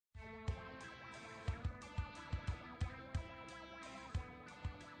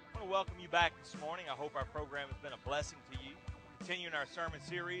want to welcome you back this morning. I hope our program has been a blessing to you. Continuing our sermon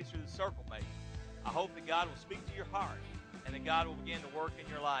series through the Circle Mate. I hope that God will speak to your heart and that God will begin to work in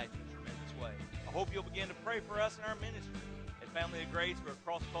your life in a tremendous way. I hope you'll begin to pray for us in our ministry. At Family of Grace, we're a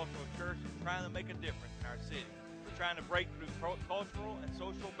cross-cultural church that's trying to make a difference in our city. We're trying to break through cultural and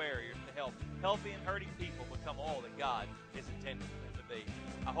social barriers to help healthy and hurting people become all that God is intending for them to be.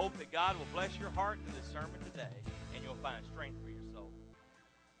 I hope that God will bless your heart through this sermon today and you'll find strength for your soul.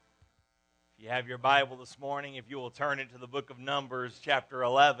 If you have your Bible this morning, if you will turn it to the book of Numbers, chapter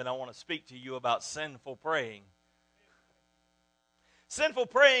 11, I want to speak to you about sinful praying. Sinful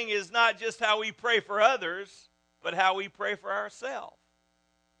praying is not just how we pray for others, but how we pray for ourselves.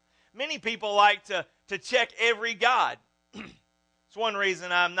 Many people like to check every God. It's one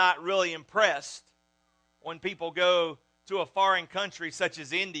reason I'm not really impressed when people go to a foreign country such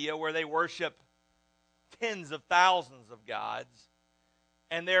as India where they worship tens of thousands of gods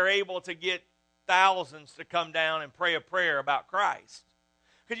and they're able to get thousands to come down and pray a prayer about Christ.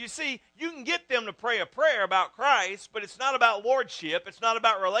 Because you see, you can get them to pray a prayer about Christ, but it's not about lordship, it's not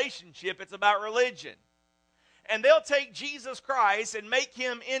about relationship, it's about religion. And they'll take Jesus Christ and make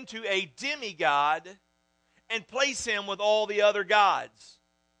him into a demigod and place him with all the other gods.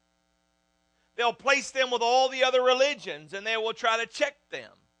 They'll place them with all the other religions and they will try to check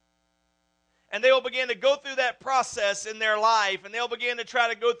them. And they will begin to go through that process in their life and they'll begin to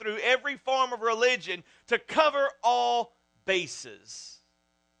try to go through every form of religion to cover all bases.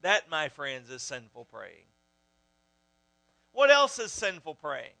 That, my friends, is sinful praying. What else is sinful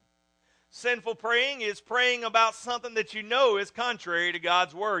praying? Sinful praying is praying about something that you know is contrary to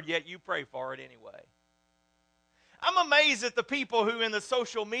God's word, yet you pray for it anyway. I'm amazed at the people who in the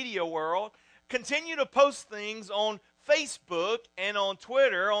social media world continue to post things on Facebook and on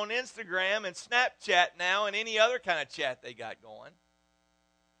Twitter, on Instagram and Snapchat now and any other kind of chat they got going.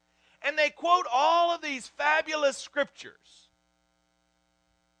 And they quote all of these fabulous scriptures.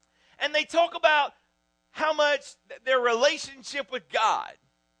 And they talk about how much their relationship with God.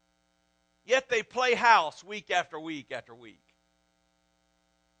 Yet they play house week after week after week.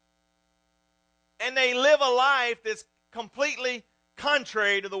 And they live a life that's completely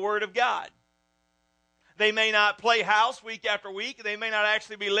contrary to the Word of God. They may not play house week after week. They may not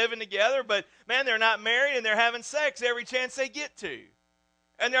actually be living together. But, man, they're not married and they're having sex every chance they get to.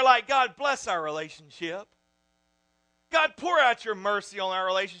 And they're like, God, bless our relationship. God, pour out your mercy on our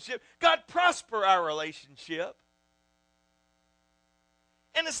relationship. God, prosper our relationship.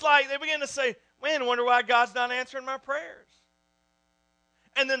 And it's like they begin to say, man, I wonder why God's not answering my prayers.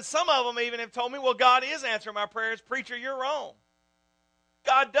 And then some of them even have told me, well, God is answering my prayers. Preacher, you're wrong.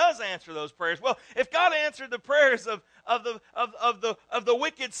 God does answer those prayers. Well, if God answered the prayers of the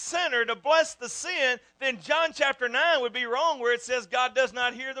wicked sinner to bless the sin, then John chapter 9 would be wrong where it says God does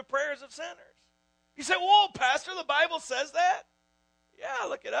not hear the prayers of sinners. You say, whoa, Pastor, the Bible says that? Yeah,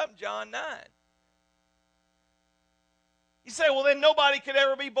 look it up in John 9. You say, well, then nobody could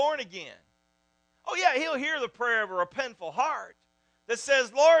ever be born again. Oh, yeah, he'll hear the prayer of a repentful heart that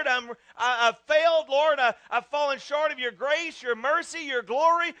says, Lord, I've failed. Lord, I've fallen short of your grace, your mercy, your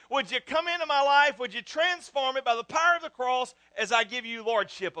glory. Would you come into my life? Would you transform it by the power of the cross as I give you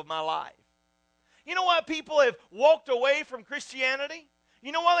lordship of my life? You know why people have walked away from Christianity?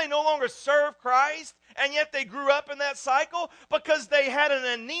 You know why they no longer serve Christ, and yet they grew up in that cycle? Because they had an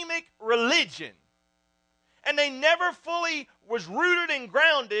anemic religion. And they never fully was rooted and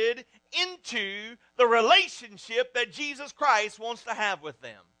grounded into the relationship that Jesus Christ wants to have with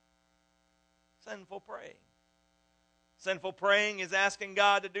them. Sinful praying. Sinful praying is asking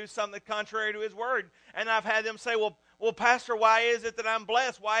God to do something contrary to His Word. And I've had them say, well, Pastor, why is it that I'm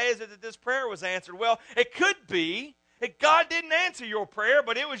blessed? Why is it that this prayer was answered? Well, it could be that God didn't answer your prayer,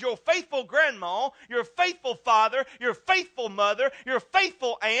 but it was your faithful grandma, your faithful father, your faithful mother, your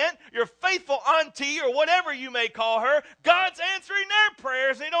faithful aunt, your faithful auntie, or whatever you may call her. God's answering their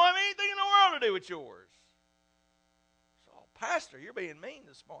prayers, and they don't have anything in the world to do with yours. So, Pastor, you're being mean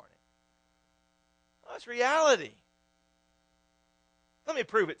this morning. Well, that's reality. Let me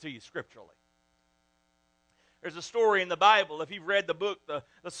prove it to you scripturally. There's a story in the Bible. If you've read the book, The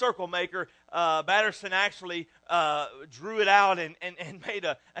Circle Maker, Batterson actually drew it out and made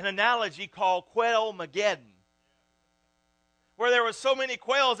an analogy called Quail-Mageddon, where there were so many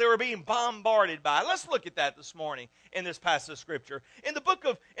quails they were being bombarded by. Let's look at that this morning in this passage of Scripture. In the book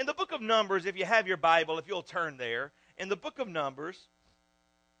of Numbers, if you have your Bible, if you'll turn there, in the book of Numbers,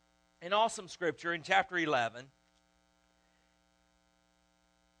 an awesome Scripture in chapter 11.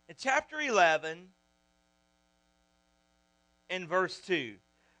 In chapter 11, in verse 2.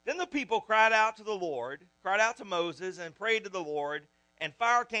 Then the people cried out to the Lord, cried out to Moses, and prayed to the Lord, and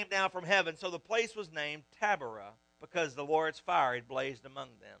fire came down from heaven. So the place was named Taberah, because the Lord's fire had blazed among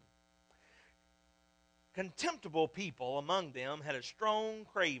them. Contemptible people among them had a strong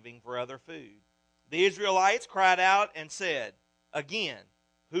craving for other food. The Israelites cried out and said, again,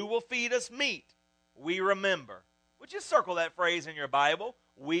 who will feed us meat? We remember. Would you circle that phrase in your Bible?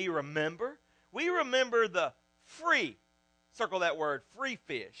 We remember. We remember the free, circle that word, free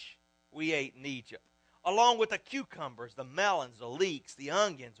fish we ate in Egypt, along with the cucumbers, the melons, the leeks, the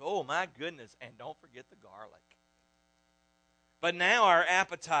onions. Oh, my goodness. And don't forget the garlic. But now our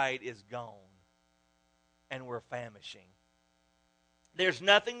appetite is gone, and we're famishing. There's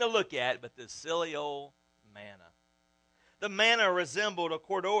nothing to look at but this silly old manna. The manna resembled a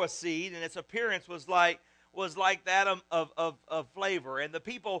cordova seed, and its appearance was like that of flavor. And the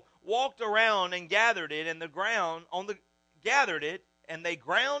people walked around and gathered it, and gathered it, and they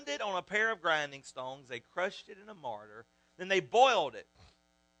ground it on a pair of grinding stones. They crushed it in a mortar. Then they boiled it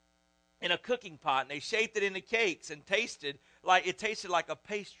in a cooking pot, and they shaped it into cakes, and tasted like a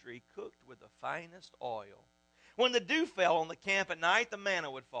pastry cooked with the finest oil. When the dew fell on the camp at night, the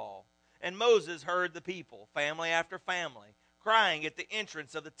manna would fall. And Moses heard the people, family after family, crying at the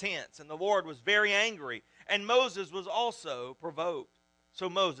entrance of the tents. And the Lord was very angry, and Moses was also provoked. So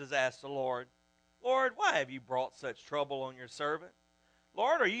Moses asked the Lord, Lord, why have you brought such trouble on your servant?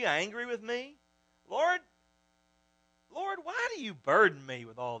 Lord, are you angry with me? Lord, why do you burden me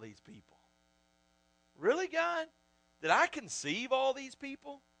with all these people? Really, God? Did I conceive all these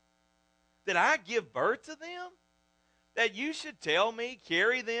people? Did I give birth to them? That you should tell me,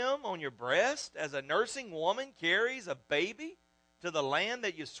 carry them on your breast as a nursing woman carries a baby to the land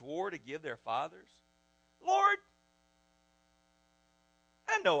that you swore to give their fathers? Lord,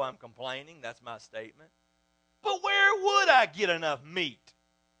 I know I'm complaining, that's my statement. But where would I get enough meat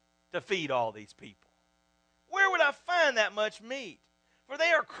to feed all these people? Where would I find that much meat? For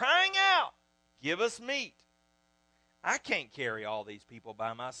they are crying out, give us meat. I can't carry all these people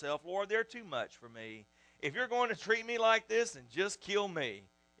by myself, Lord. They're too much for me. If you're going to treat me like this, then just kill me.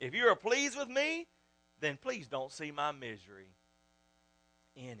 If you are pleased with me, then please don't see my misery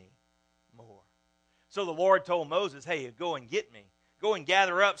anymore. So the Lord told Moses, hey, go and get me. Go and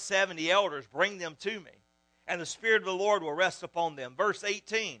gather up 70 elders, bring them to me. And the Spirit of the Lord will rest upon them. Verse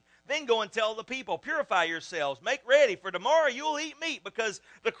 18, then go and tell the people, purify yourselves, make ready, for tomorrow you will eat meat, because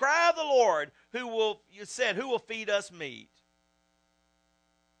the cry of the Lord, who will feed us meat?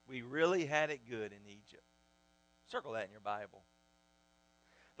 We really had it good in Egypt. Circle that in your Bible.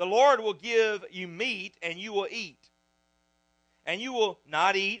 The Lord will give you meat, and you will eat. And you will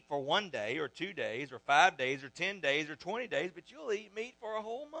not eat for 1 day, or 2 days, or 5 days, or 10 days, or 20 days, but you'll eat meat for a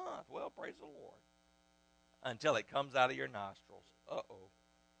whole month. Well, praise the Lord. Until it comes out of your nostrils. Uh-oh.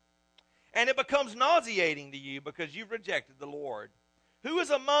 And it becomes nauseating to you because you've rejected the Lord. Who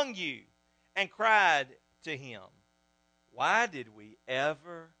is among you? And cried to him, why did we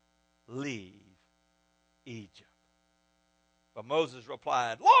ever leave Egypt? But Moses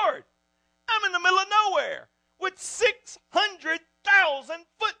replied, Lord, I'm in the middle of nowhere with 600,000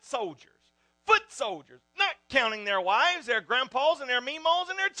 foot soldiers, not counting their wives, their grandpas, and their meemaws,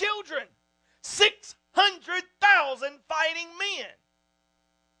 and their children. 600,000 fighting men.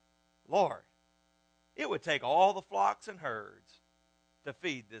 Lord, it would take all the flocks and herds to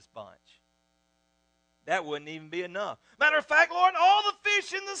feed this bunch. That wouldn't even be enough. Matter of fact, Lord, all the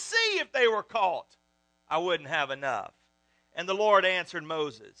fish in the sea, if they were caught, I wouldn't have enough. And the Lord answered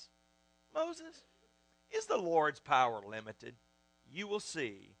Moses, Moses, is the Lord's power limited? You will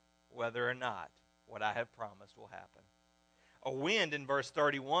see whether or not what I have promised will happen. A wind in verse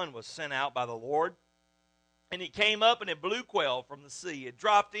 31 was sent out by the Lord, and it came up and it blew quail from the sea. It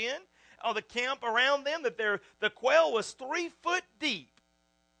dropped in on the camp around them, that the quail was 3 foot deep,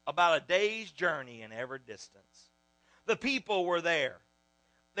 about a day's journey in every distance. The people were there.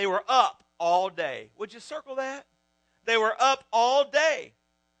 They were up all day. Would you circle that? They were up all day.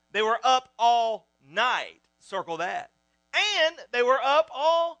 They were up all night. Circle that. And they were up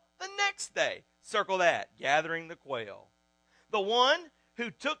all the next day. Circle that. Gathering the quail. The one who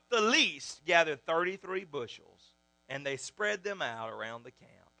took the least gathered 33 bushels, and they spread them out around the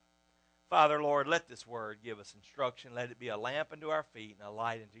camp. Father, Lord, let this word give us instruction. Let it be a lamp unto our feet and a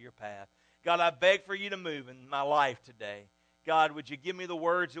light into your path. God, I beg for you to move in my life today. God, would you give me the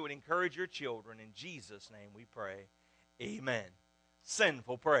words that would encourage your children? In Jesus' name we pray. Amen.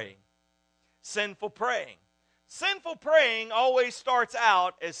 Sinful praying. Sinful praying. Sinful praying always starts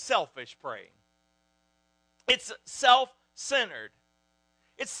out as selfish praying. It's self-centered.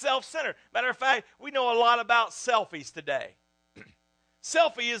 It's self-centered. Matter of fact, we know a lot about selfies today.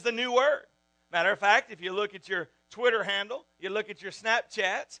 Selfie is the new word. Matter of fact, if you look at your Twitter handle, you look at your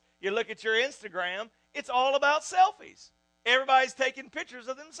Snapchats, you look at your Instagram, it's all about selfies. Everybody's taking pictures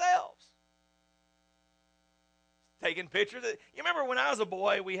of themselves. Taking pictures. You remember when I was a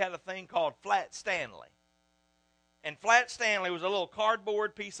boy, we had a thing called Flat Stanley. And Flat Stanley was a little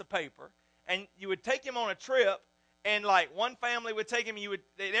cardboard piece of paper. And you would take him on a trip, and like one family would take him,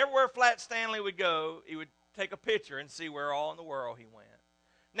 everywhere Flat Stanley would go, he would take a picture and see where all in the world he went.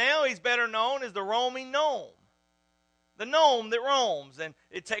 Now he's better known as the roaming gnome. The gnome that roams. And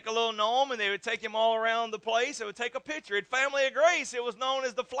it'd take a little gnome, and they would take him all around the place. It would take a picture. At Family of Grace, it was known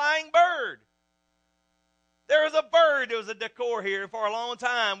as the flying bird. There was a bird that was a decor here. For a long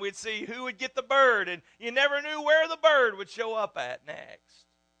time, we'd see who would get the bird, and you never knew where the bird would show up at next.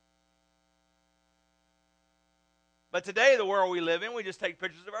 But today, the world we live in, we just take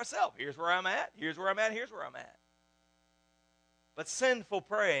pictures of ourselves. Here's where I'm at, here's where I'm at, here's where I'm at. But sinful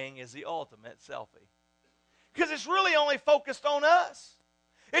praying is the ultimate selfie. Because it's really only focused on us.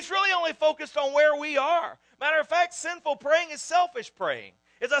 It's really only focused on where we are. Matter of fact, sinful praying is selfish praying.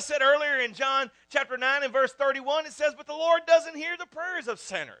 As I said earlier in John chapter 9 and verse 31, it says, "But the Lord doesn't hear the prayers of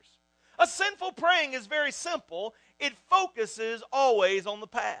sinners." A sinful praying is very simple. It focuses always on the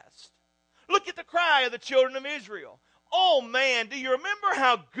past. Look at the cry of the children of Israel. Oh man, do you remember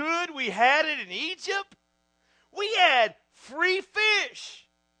how good we had it in Egypt? We had free fish.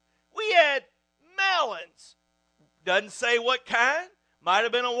 We had melons. Doesn't say what kind. Might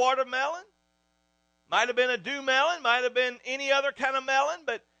have been a watermelon. Might have been a dew melon, might have been any other kind of melon,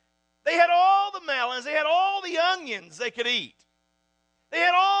 but they had all the melons, they had all the onions they could eat. They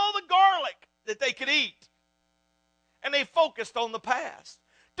had all the garlic that they could eat. And they focused on the past.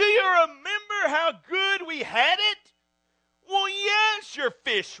 Do you remember how good we had it? Well, yes, your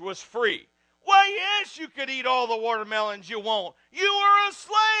fish was free. Why, yes, you could eat all the watermelons you want. You were a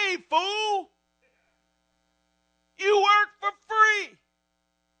slave, fool. You worked for free.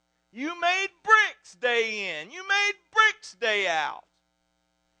 You made bricks day in. You made bricks day out.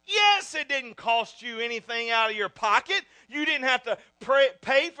 Yes, it didn't cost you anything out of your pocket. You didn't have to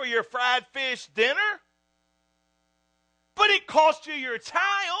pay for your fried fish dinner. But it cost you your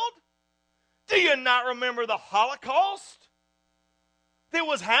child. Do you not remember the Holocaust that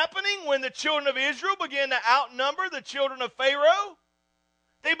was happening when the children of Israel began to outnumber the children of Pharaoh?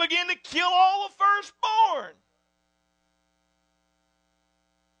 They began to kill all the firstborn.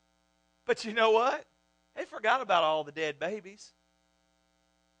 But you know what? They forgot about all the dead babies.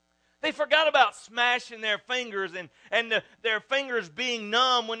 They forgot about smashing their fingers and their fingers being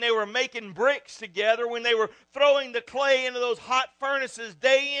numb when they were making bricks together, when they were throwing the clay into those hot furnaces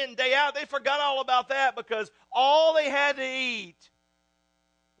day in, day out. They forgot all about that because all they had to eat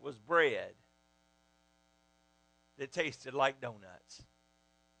was bread that tasted like donuts.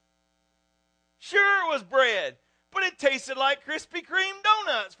 Sure, it was bread, but it tasted like Krispy Kreme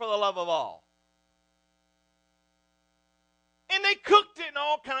donuts, for the love of all. And they cooked it in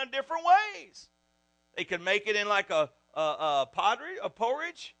all kind of different ways. They could make it in like a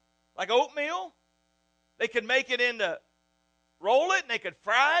porridge, like oatmeal. They could make it into, roll it, and they could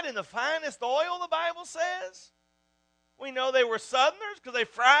fry it in the finest oil, the Bible says. We know they were Southerners because they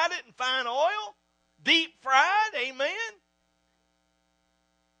fried it in fine oil. Deep fried, amen.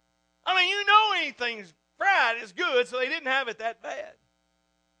 I mean, you know anything's fried is good, so they didn't have it that bad.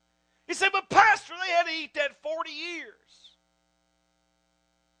 He said, but Pastor, they had to eat that 40 years.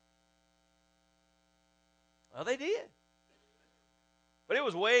 Well, they did. But it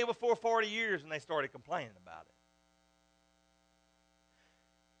was way before 40 years when they started complaining about it.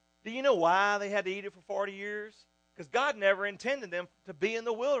 Do you know why they had to eat it for 40 years? Because God never intended them to be in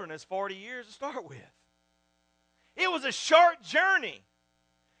the wilderness 40 years to start with. It was a short journey.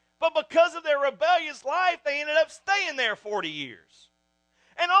 But because of their rebellious life, they ended up staying there 40 years.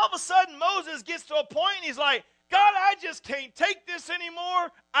 And all of a sudden, Moses gets to a point and he's like, God, I just can't take this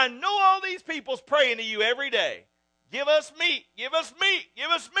anymore. I know all these people's praying to you every day. Give us meat, give us meat, give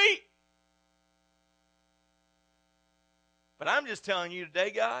us meat. But I'm just telling you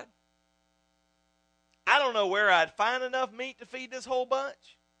today, God, I don't know where I'd find enough meat to feed this whole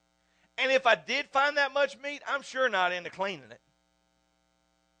bunch. And if I did find that much meat, I'm sure not into cleaning it.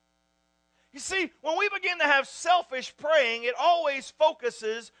 You see, when we begin to have selfish praying, it always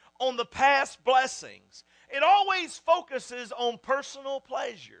focuses on the past blessings. It always focuses on personal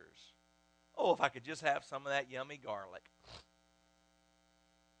pleasures. Oh, if I could just have some of that yummy garlic.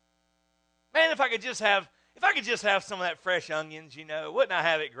 Man, if I could just have some of that fresh onions, wouldn't I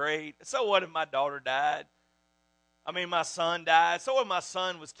have it great? So what if my daughter died? I mean, my son died. So what if my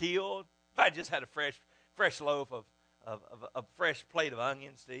son was killed? If I just had a fresh loaf of a fresh plate of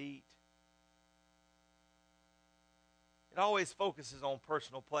onions to eat. It always focuses on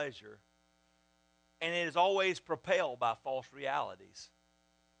personal pleasure, and it is always propelled by false realities.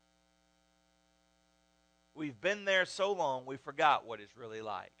 We've been there so long, we forgot what it's really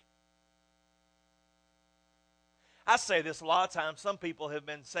like. I say this a lot of times. Some people have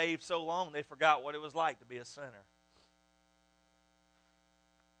been saved so long, they forgot what it was like to be a sinner.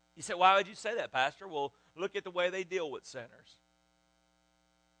 You say, why would you say that, Pastor? Well, look at the way they deal with sinners.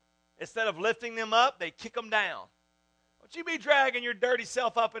 Instead of lifting them up, they kick them down. Don't you be dragging your dirty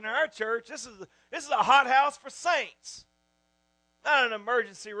self up into our church. This is a hothouse for saints, not an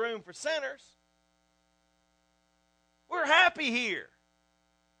emergency room for sinners. We're happy here.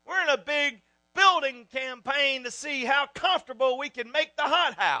 We're in a big building campaign to see how comfortable we can make the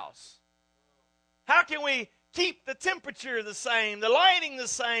hothouse. How can we keep the temperature the same, the lighting the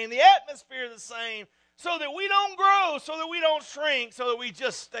same, the atmosphere the same, so that we don't grow, so that we don't shrink, so that we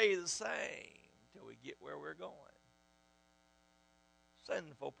just stay the same until we get where we're going.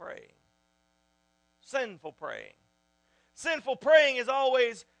 Sinful praying. Sinful praying. Sinful praying is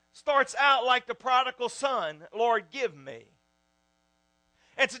always starts out like the prodigal son, Lord, give me.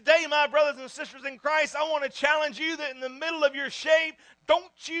 And today, my brothers and sisters in Christ, I want to challenge you that in the middle of your shape, don't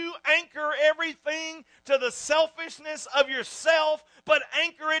you anchor everything to the selfishness of yourself, but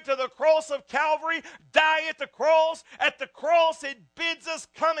anchor it to the cross of Calvary. Die at the cross. At the cross, it bids us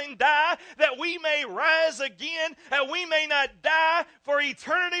come and die, that we may rise again, that we may not die for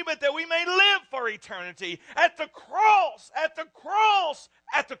eternity, but that we may live for eternity. At the cross, at the cross,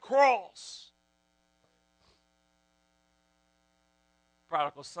 at the cross.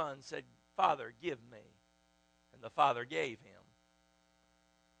 Prodigal son said, Father, give me. And the father gave him.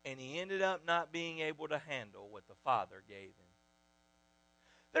 And he ended up not being able to handle what the father gave him.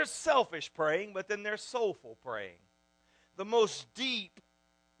 There's selfish praying, but then there's soulful praying. The most deep,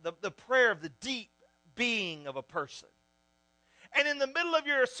 the prayer of the deep being of a person. And in the middle of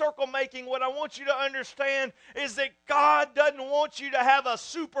your circle making, what I want you to understand is that God doesn't want you to have a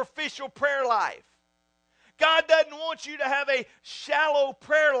superficial prayer life. God doesn't want you to have a shallow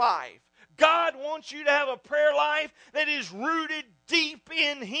prayer life. God wants you to have a prayer life that is rooted deep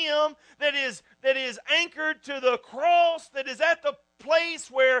in Him, that is anchored to the cross, that is at the place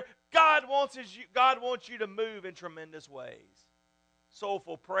where God wants you to move in tremendous ways.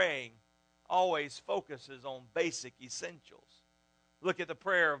 Soulful praying always focuses on basic essentials. Look at the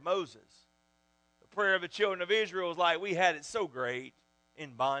prayer of Moses. The prayer of the children of Israel was like, we had it so great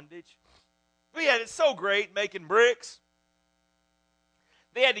in bondage. We had it so great making bricks.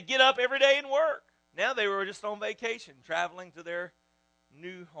 They had to get up every day and work. Now they were just on vacation, traveling to their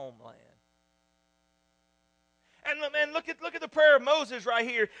new homeland. And look at the prayer of Moses right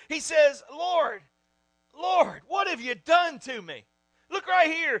here. He says, Lord, what have you done to me? Look right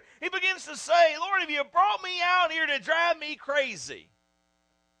here. He begins to say, Lord, have you brought me out here to drive me crazy?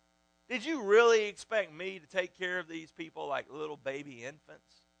 Did you really expect me to take care of these people like little baby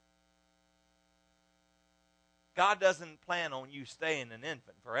infants? God doesn't plan on you staying an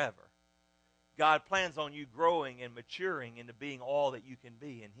infant forever. God plans on you growing and maturing into being all that you can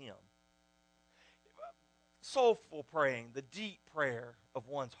be in Him. Soulful praying, the deep prayer of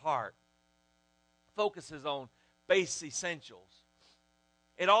one's heart, focuses on base essentials.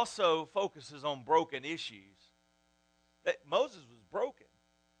 It also focuses on broken issues. That Moses was broken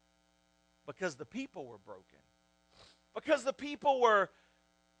because the people were broken. Because the people were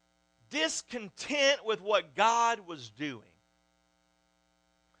discontent with what God was doing.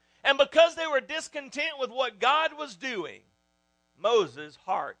 And because they were discontent with what God was doing, Moses'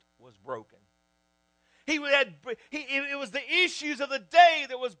 heart was broken. It was the issues of the day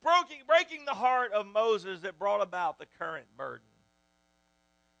that was breaking the heart of Moses that brought about the current burden.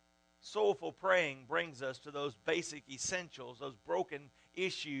 Soulful praying brings us to those basic essentials, those broken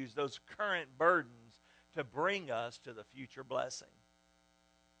issues, those current burdens to bring us to the future blessing.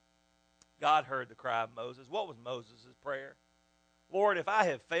 God heard the cry of Moses. What was Moses' prayer? Lord, if I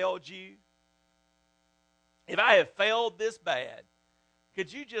have failed you, if I have failed this bad,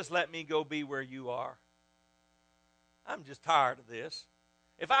 could you just let me go be where you are? I'm just tired of this.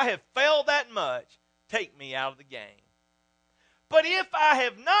 If I have failed that much, take me out of the game. But if I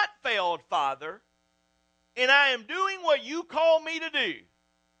have not failed, Father, and I am doing what you call me to do,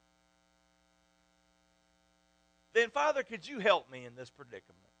 then, Father, could you help me in this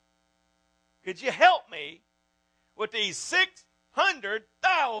predicament? Could you help me with these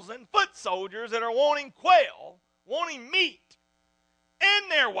 600,000 foot soldiers that are wanting quail, wanting meat,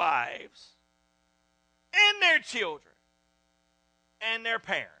 and their wives, and their children, and their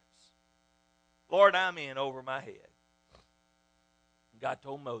parents? Lord, I'm in over my head. God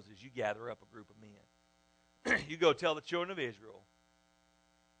told Moses, you gather up a group of men. You go tell the children of Israel,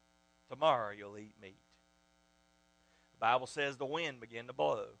 tomorrow you'll eat meat. The Bible says the wind began to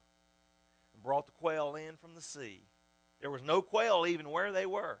blow and brought the quail in from the sea. There was no quail even where they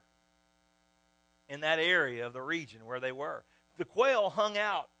were, in that area of the region where they were. The quail hung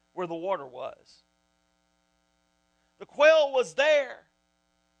out where the water was. The quail was there.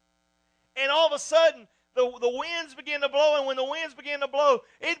 And all of a sudden, the winds began to blow, and when the winds began to blow,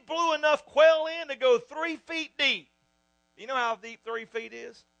 it blew enough quail in to go 3 feet deep. You know how deep 3 feet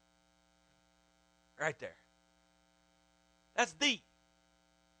is? Right there. That's deep.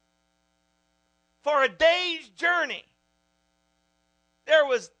 For a day's journey, there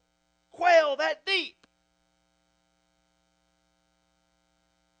was quail that deep.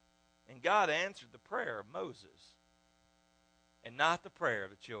 And God answered the prayer of Moses and not the prayer of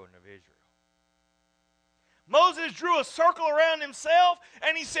the children of Israel. Moses drew a circle around himself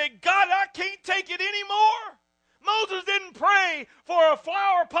and he said, God, I can't take it anymore. Moses didn't pray for a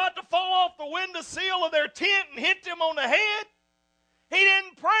flower pot to fall off the windowsill of their tent and hit them on the head. He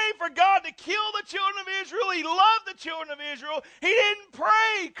didn't pray for God to kill the children of Israel. He loved the children of Israel. He didn't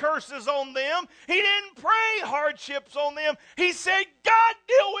pray curses on them. He didn't pray hardships on them. He said, God,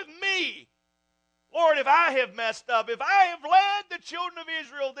 deal with me. Lord, if I have messed up, if I have led the children of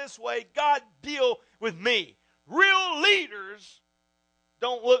Israel this way, God, deal with me. Real leaders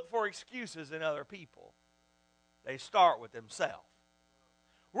don't look for excuses in other people. They start with themselves.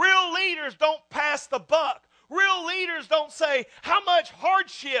 Real leaders don't pass the buck. Real leaders don't say, how much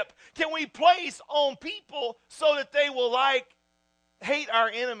hardship can we place on people so that they will hate our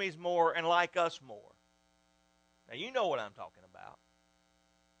enemies more and like us more? Now, you know what I'm talking about.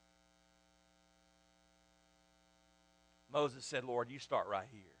 Moses said, Lord, you start right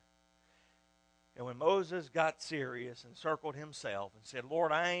here. And when Moses got serious and circled himself and said,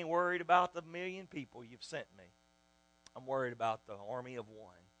 Lord, I ain't worried about the 1,000,000 people you've sent me. I'm worried about the army of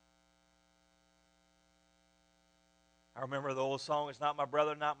one. I remember the old song, it's not my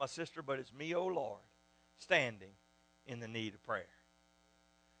brother, not my sister, but it's me, O Lord, standing in the need of prayer.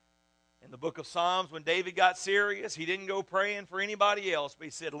 In the book of Psalms, when David got serious, he didn't go praying for anybody else, but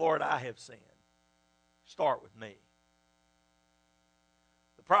he said, Lord, I have sinned. Start with me.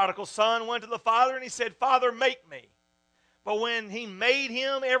 The prodigal son went to the father and he said, Father, make me. But when he made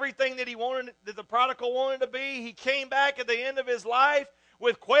him everything that he wanted, that the prodigal wanted to be, he came back at the end of his life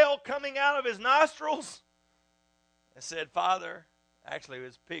with quail coming out of his nostrils and said, Father, actually it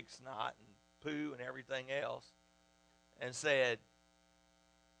was pig snot and poo and everything else, and said,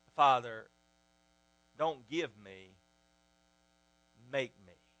 Father, don't give me, make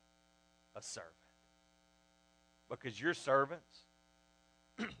me a servant. Because your servants,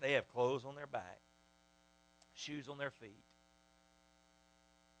 they have clothes on their back, shoes on their feet,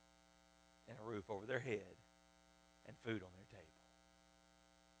 and a roof over their head, and food on their table.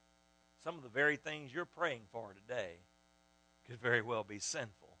 Some of the very things you're praying for today could very well be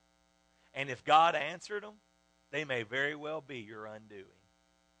sinful. And if God answered them, they may very well be your undoing.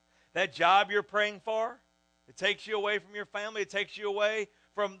 That job you're praying for, it takes you away from your family, it takes you away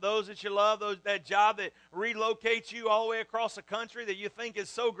from those that you love, that job that relocates you all the way across the country that you think is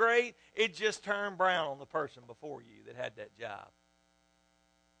so great, it just turned brown on the person before you that had that job.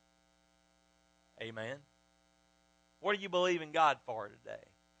 Amen. What are you believing God for today?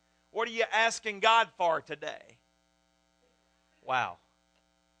 What are you asking God for today? Wow.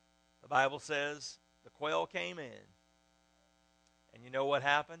 The Bible says the quail came in. And you know what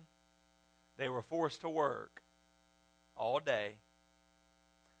happened? They were forced to work all day,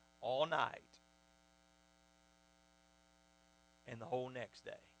 all night, and the whole next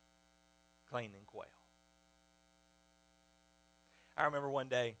day cleaning quail. I remember one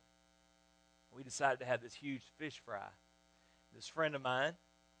day we decided to have this huge fish fry. This friend of mine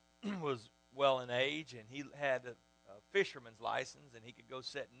was well in age, and he had a fisherman's license, and he could go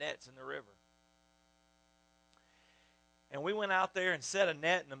set nets in the river. And we went out there and set a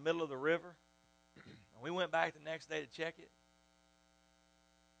net in the middle of the river. And we went back the next day to check it.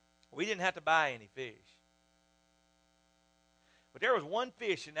 We didn't have to buy any fish. But there was one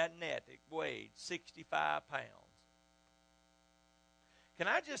fish in that net that weighed 65 pounds. Can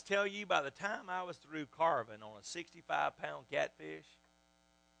I just tell you, by the time I was through carving on a 65-pound catfish,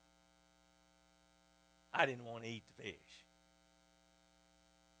 I didn't want to eat the fish.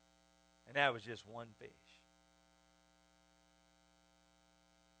 And that was just one fish.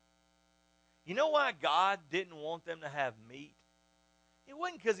 You know why God didn't want them to have meat? It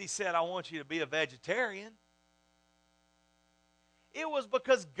wasn't because he said, I want you to be a vegetarian. It was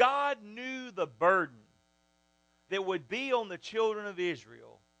because God knew the burden that would be on the children of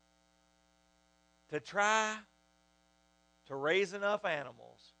Israel to try to raise enough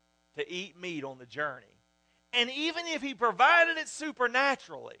animals to eat meat on the journey. And even if he provided it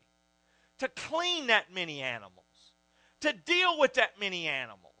supernaturally, to clean that many animals, to deal with that many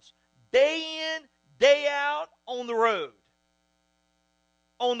animals, day in, day out, on the road.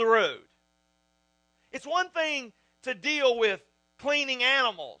 On the road. It's one thing to deal with cleaning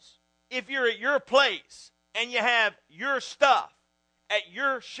animals if you're at your place and you have your stuff at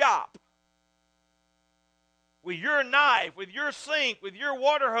your shop with your knife, with your sink, with your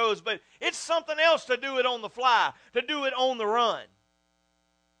water hose, but it's something else to do it on the fly, to do it on the run.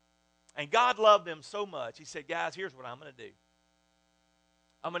 And God loved them so much, he said, guys, here's what I'm going to do.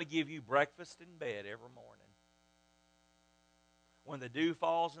 I'm going to give you breakfast in bed every morning. When the dew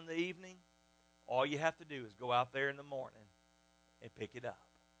falls in the evening, all you have to do is go out there in the morning and pick it up.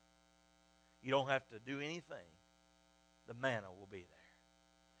 You don't have to do anything. The manna will be there.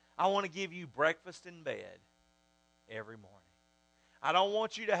 I want to give you breakfast in bed every morning. I don't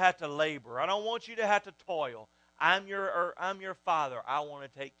want you to have to labor. I don't want you to have to toil. I'm your Father. I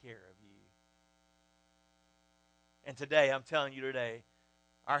want to take care of you. And today, I'm telling you today,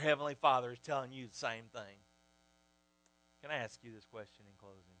 our Heavenly Father is telling you the same thing. Can I ask you this question in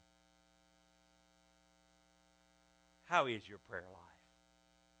closing? How is your prayer life?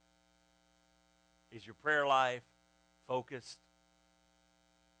 Is your prayer life focused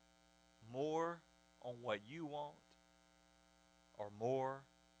more on what you want or more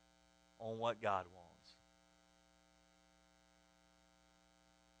on what God wants?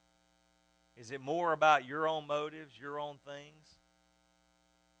 Is it more about your own motives, your own things?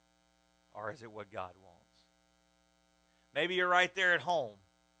 Or is it what God wants? Maybe you're right there at home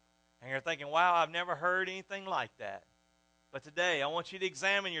and you're thinking, wow, I've never heard anything like that. But today, I want you to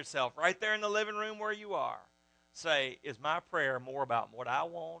examine yourself right there in the living room where you are. Say, is my prayer more about what I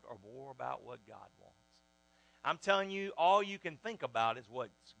want or more about what God wants? I'm telling you, all you can think about is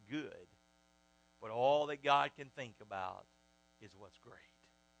what's good. But all that God can think about is what's great.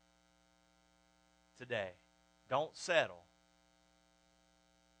 Today, don't settle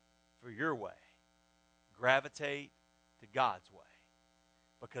for your way. Gravitate to God's way.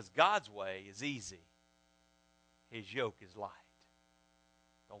 Because God's way is easy. His yoke is light.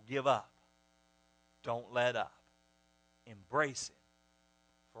 Don't give up. Don't let up. Embrace Him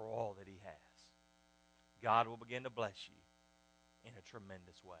for all that He has. God will begin to bless you in a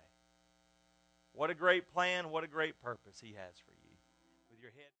tremendous way. What a great plan, what a great purpose He has for you. With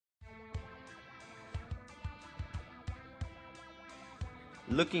your head.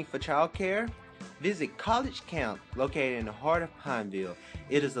 Looking for childcare? Visit College Camp, located in the heart of Pineville.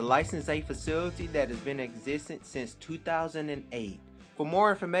 It is a licensed aid facility that has been in existence since 2008. For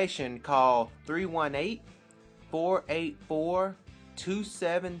more information, call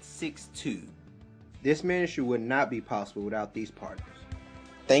 318-484-2762. This ministry would not be possible without these partners.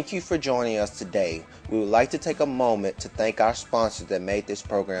 Thank you for joining us today. We would like to take a moment to thank our sponsors that made this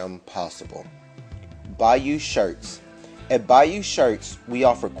program possible. Bayou Shirts. At Bayou Shirts, we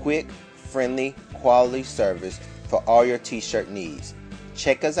offer quick, friendly, quality service for all your t-shirt needs.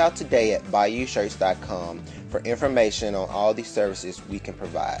 Check us out today at BayouShirts.com for information on all the services we can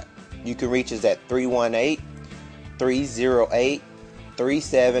provide. You can reach us at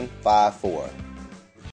 318-308-3754.